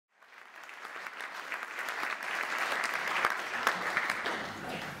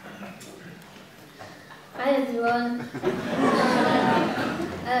Hi everyone.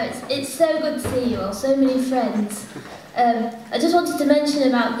 It's so good to see you all, so many friends. I just wanted to mention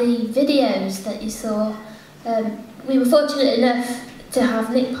about the videos that you saw. We were fortunate enough to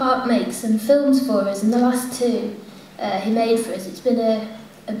have Nick Park make some films for us, and the last two he made for us. It's been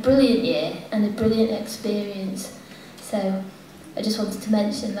a brilliant year and a brilliant experience. So I just wanted to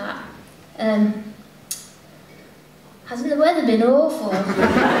mention that. Hasn't the weather been awful?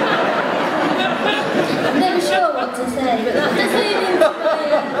 I'm never sure what to say, but that does lead into my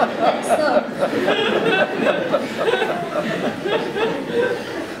next song.